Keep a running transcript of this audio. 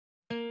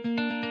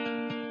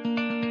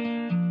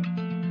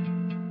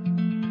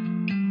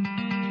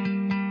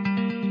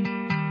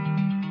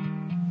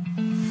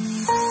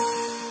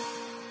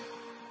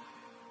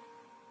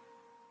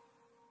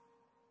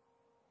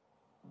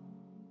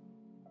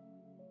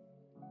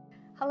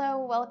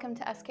Hello, welcome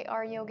to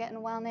SKR Yoga and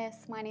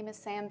Wellness. My name is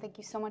Sam. Thank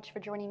you so much for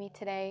joining me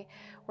today.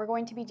 We're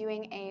going to be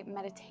doing a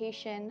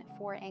meditation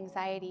for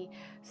anxiety.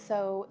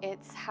 So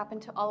it's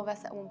happened to all of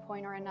us at one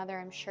point or another.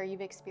 I'm sure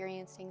you've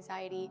experienced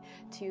anxiety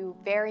to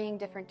varying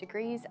different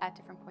degrees at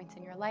different points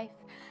in your life.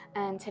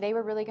 And today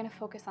we're really going to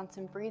focus on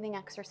some breathing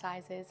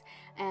exercises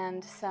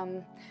and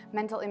some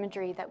mental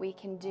imagery that we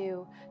can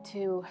do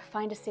to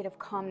find a state of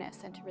calmness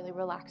and to really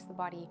relax the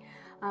body.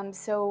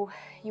 So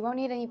you won't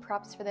need any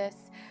props for this.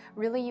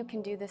 Really, you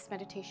can do this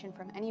meditation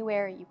from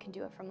anywhere. You can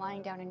do it from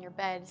lying down in your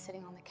bed,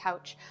 sitting on the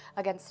couch,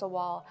 against a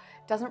wall.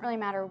 It doesn't really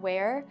matter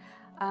where.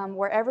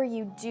 Wherever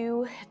you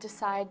do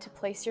decide to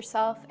place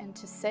yourself and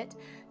to sit,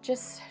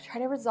 just try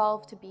to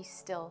resolve to be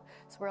still.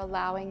 So we're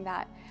allowing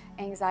that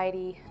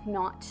anxiety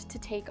not to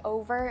take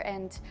over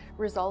and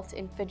result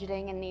in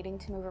fidgeting and needing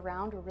to move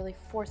around. We're really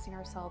forcing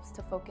ourselves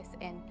to focus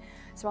in.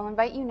 So I'll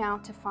invite you now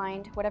to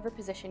find whatever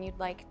position you'd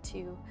like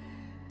to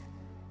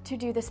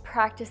do this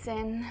practice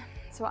in.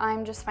 So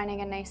I'm just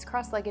finding a nice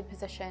cross-legged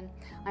position.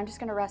 I'm just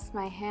going to rest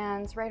my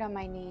hands right on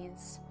my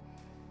knees.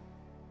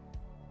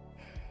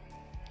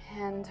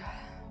 And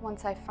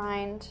once I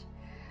find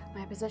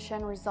my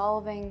position,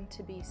 resolving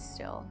to be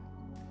still.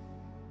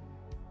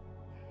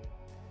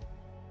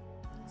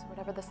 So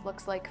whatever this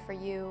looks like for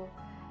you,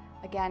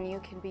 again, you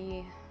can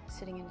be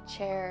sitting in a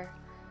chair,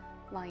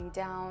 lying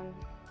down.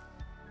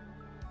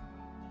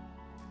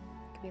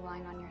 You could be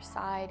lying on your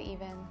side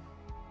even.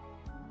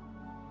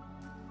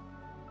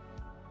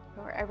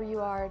 But wherever you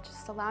are,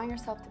 just allowing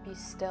yourself to be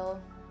still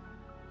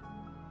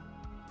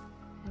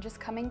and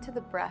just coming to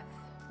the breath,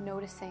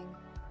 noticing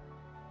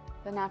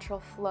the natural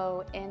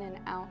flow in and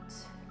out,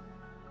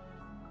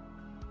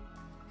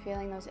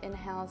 feeling those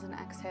inhales and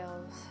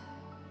exhales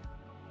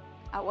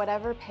at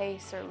whatever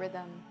pace or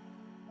rhythm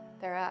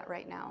they're at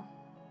right now.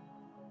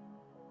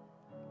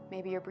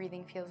 Maybe your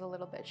breathing feels a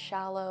little bit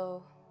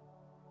shallow,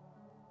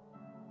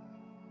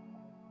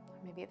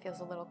 or maybe it feels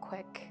a little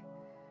quick.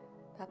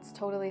 That's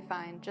totally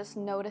fine. Just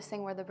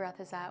noticing where the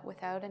breath is at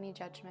without any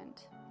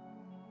judgment.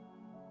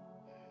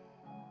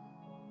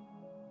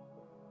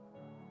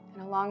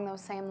 And along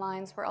those same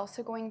lines, we're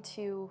also going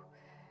to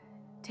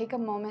take a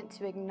moment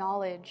to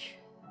acknowledge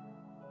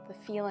the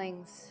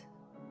feelings,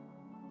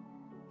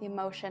 the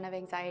emotion of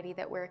anxiety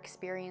that we're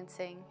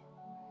experiencing.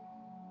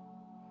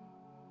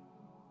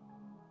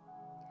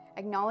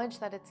 Acknowledge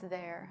that it's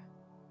there.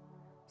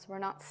 So we're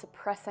not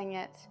suppressing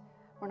it.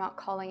 We're not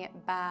calling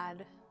it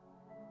bad.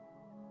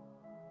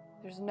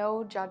 There's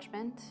no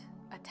judgment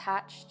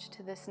attached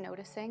to this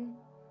noticing.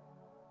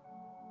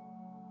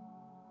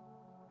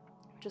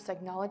 Just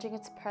acknowledging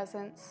its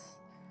presence.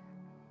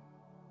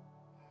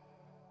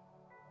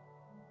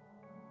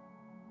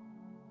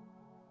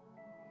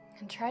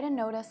 And try to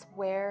notice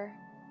where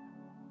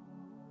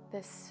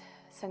this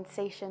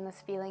sensation,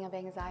 this feeling of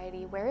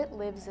anxiety, where it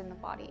lives in the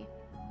body.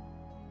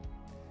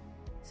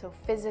 So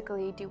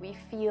physically, do we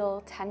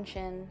feel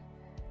tension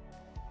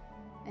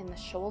in the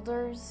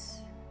shoulders?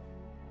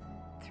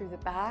 Through the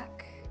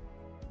back,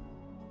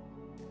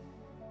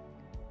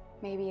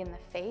 maybe in the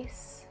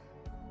face.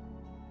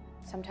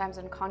 Sometimes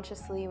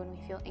unconsciously when we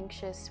feel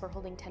anxious, we're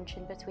holding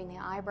tension between the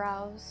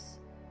eyebrows,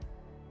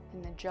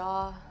 in the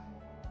jaw,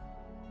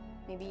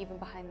 maybe even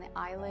behind the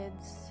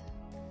eyelids.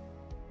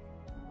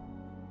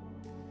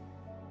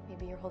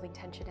 Maybe you're holding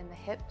tension in the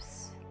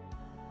hips.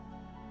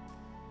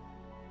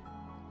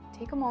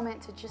 Take a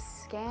moment to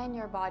just scan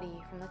your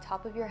body from the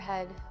top of your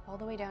head all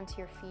the way down to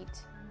your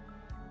feet.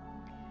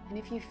 And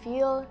if you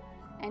feel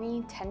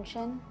any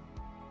tension,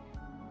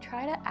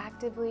 try to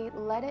actively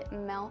let it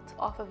melt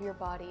off of your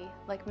body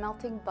like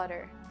melting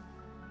butter.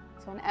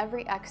 So on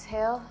every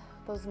exhale,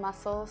 those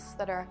muscles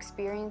that are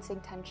experiencing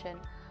tension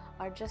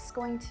are just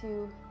going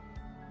to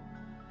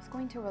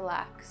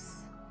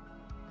relax.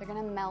 They're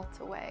going to melt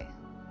away.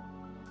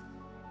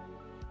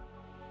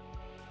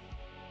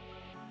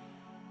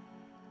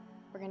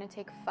 We're going to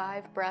take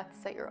 5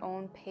 breaths at your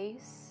own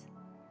pace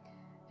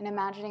and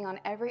imagining on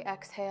every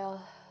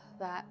exhale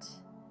that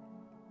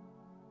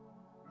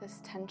this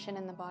tension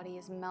in the body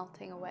is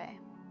melting away.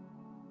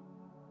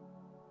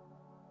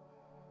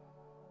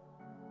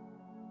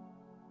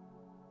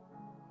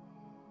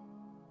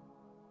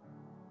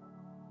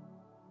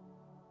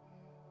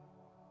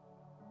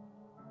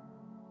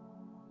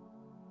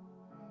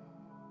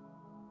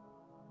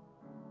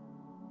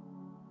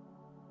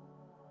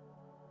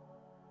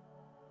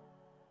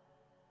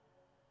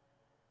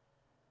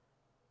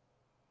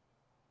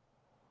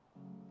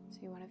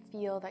 So you want to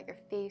feel that your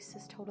face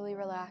is totally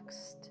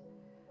relaxed,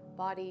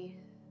 body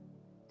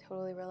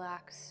totally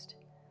relaxed,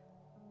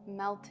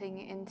 melting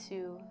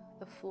into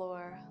the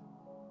floor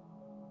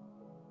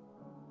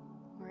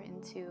or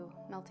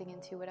melting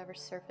into whatever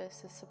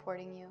surface is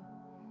supporting you.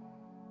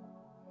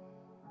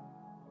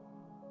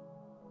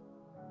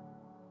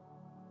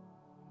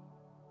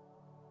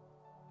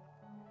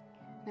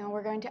 Now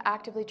we're going to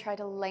actively try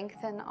to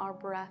lengthen our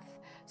breath.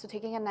 So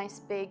taking a nice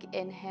big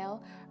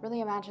inhale,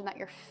 really imagine that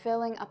you're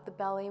filling up the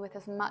belly with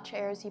as much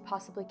air as you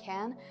possibly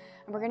can.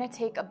 And we're going to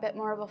take a bit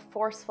more of a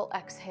forceful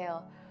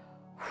exhale.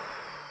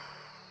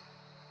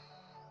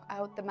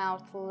 out the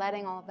mouth,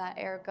 letting all of that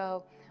air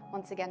go.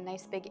 Once again,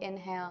 nice big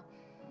inhale.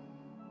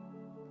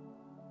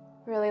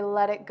 Really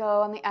let it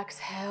go on the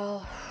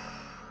exhale.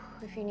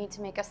 If you need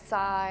to make a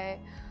sigh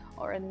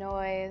or a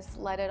noise,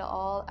 let it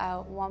all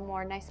out. One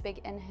more nice big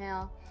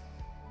inhale.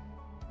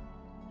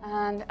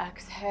 And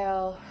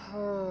exhale.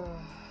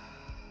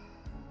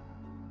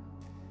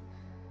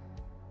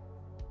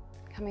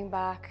 Coming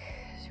back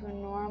to a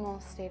normal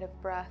state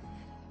of breath.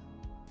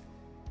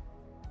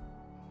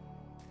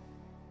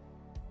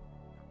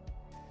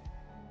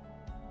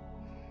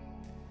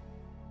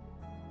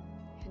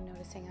 And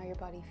noticing how your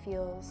body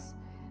feels.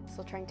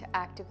 Still trying to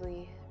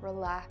actively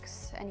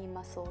relax any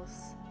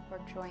muscles or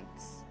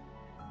joints.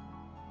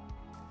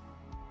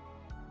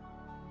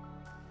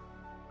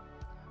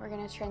 We're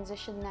going to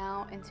transition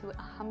now into a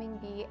humming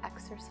bee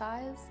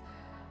exercise.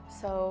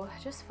 So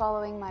just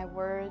following my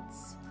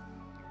words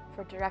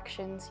for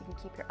directions. You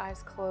can keep your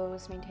eyes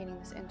closed, maintaining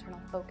this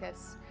internal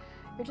focus.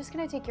 You're just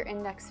going to take your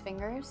index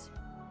fingers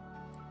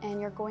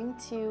and you're going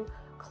to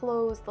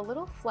close the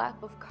little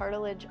flap of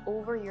cartilage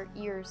over your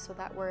ears so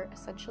that we're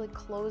essentially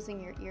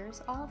closing your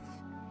ears off.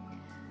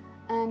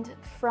 And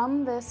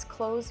from this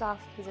closed off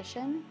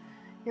position,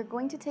 you're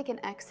going to take an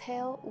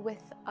exhale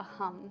with a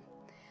hum.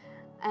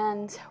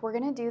 And we're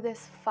going to do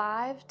this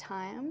 5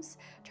 times.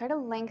 Try to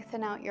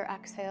lengthen out your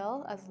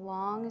exhale as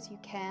long as you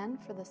can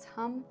for this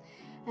hum.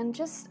 And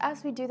just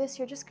as we do this,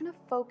 you're just going to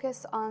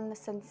focus on the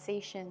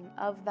sensation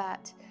of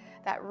that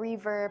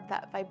reverb,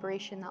 that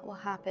vibration that will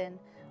happen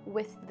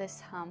with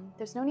this hum.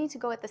 There's no need to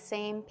go at the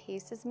same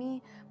pace as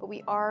me, but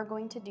we are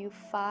going to do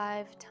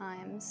 5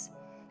 times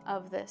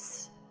of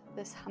this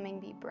humming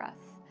bee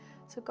breath.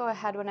 So go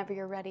ahead whenever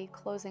you're ready,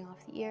 closing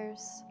off the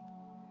ears.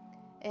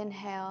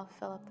 Inhale,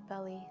 fill up the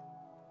belly.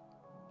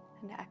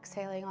 And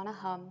exhaling on a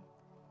hum.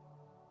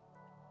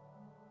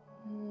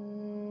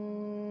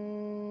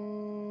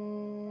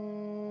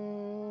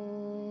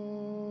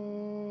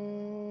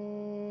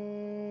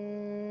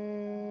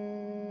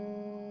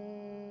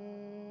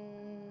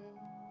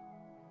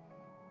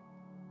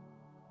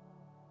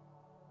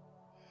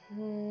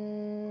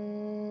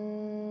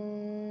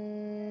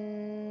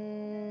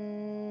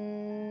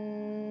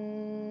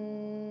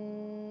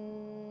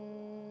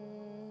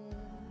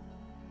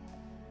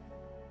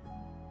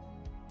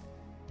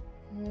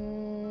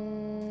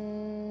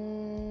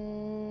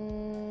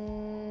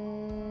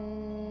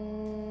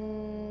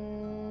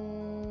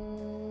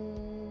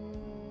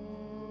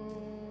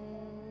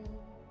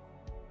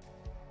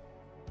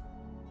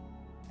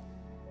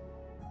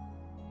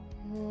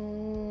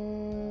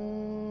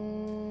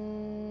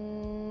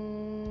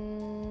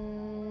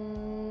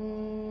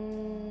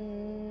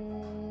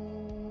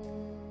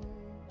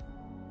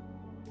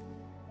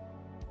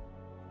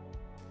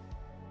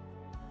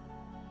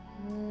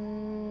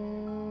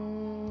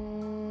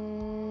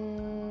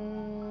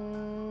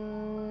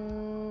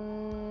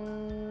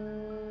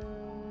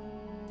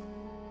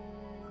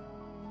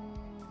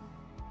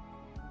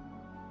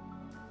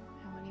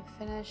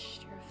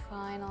 Finished your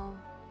final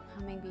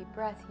humming bee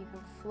breath, you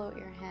can float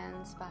your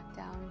hands back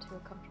down to a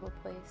comfortable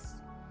place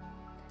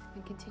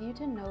and continue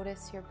to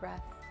notice your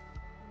breath.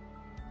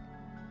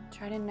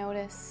 Try to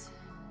notice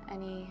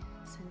any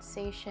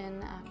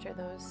sensation after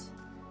those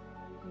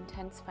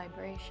intense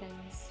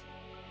vibrations.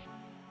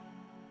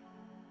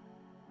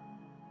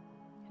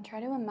 And try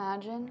to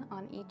imagine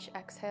on each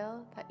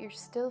exhale that you're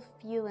still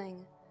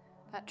feeling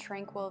that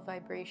tranquil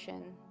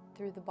vibration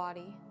through the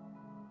body.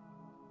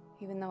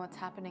 Even though it's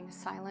happening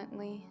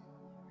silently,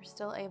 we're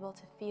still able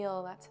to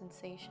feel that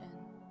sensation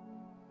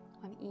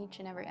on each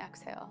and every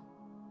exhale.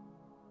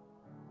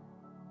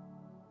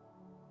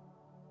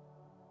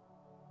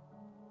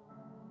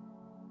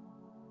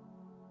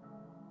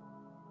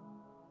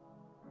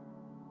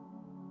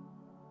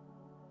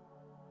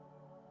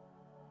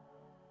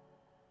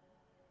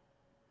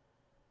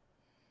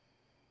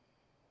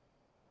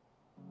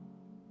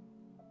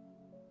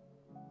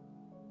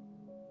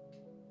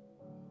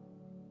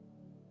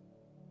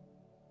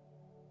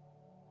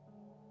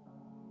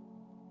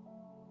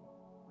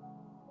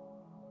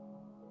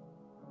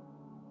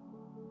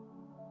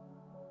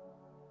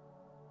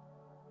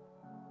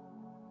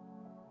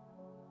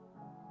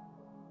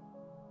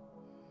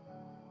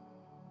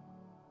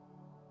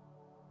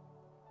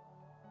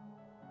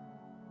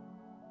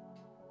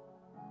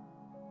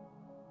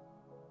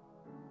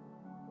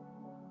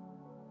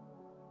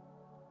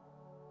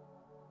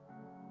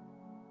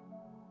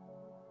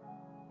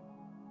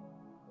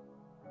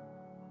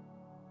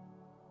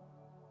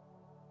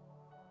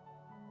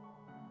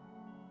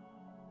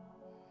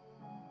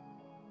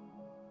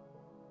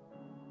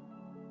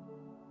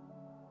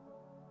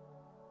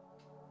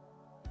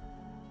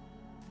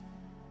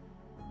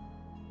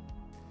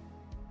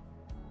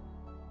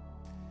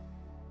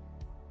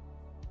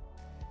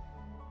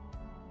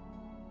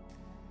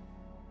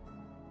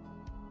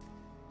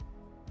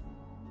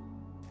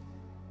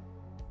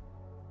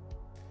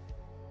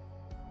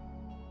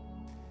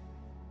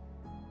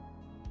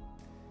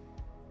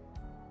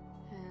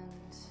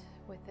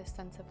 With this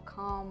sense of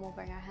calm, we'll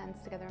bring our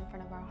hands together in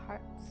front of our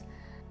hearts.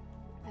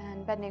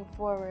 And bending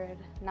forward,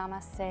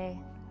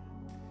 namaste.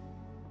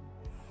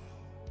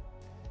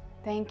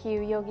 Thank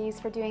you, yogis,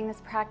 for doing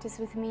this practice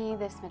with me,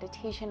 this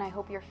meditation. I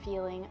hope you're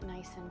feeling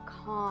nice and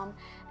calm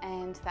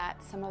and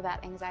that some of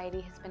that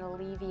anxiety has been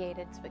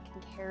alleviated so it can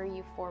carry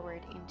you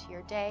forward into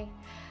your day.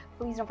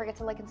 Please don't forget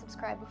to like and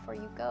subscribe before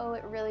you go.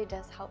 It really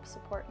does help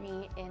support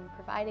me in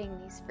providing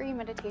these free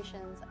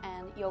meditations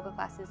and yoga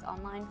classes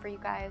online for you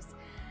guys.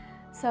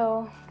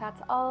 So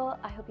that's all.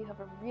 I hope you have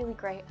a really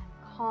great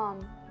and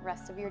calm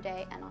rest of your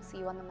day, and I'll see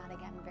you on the mat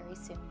again very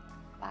soon.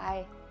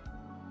 Bye.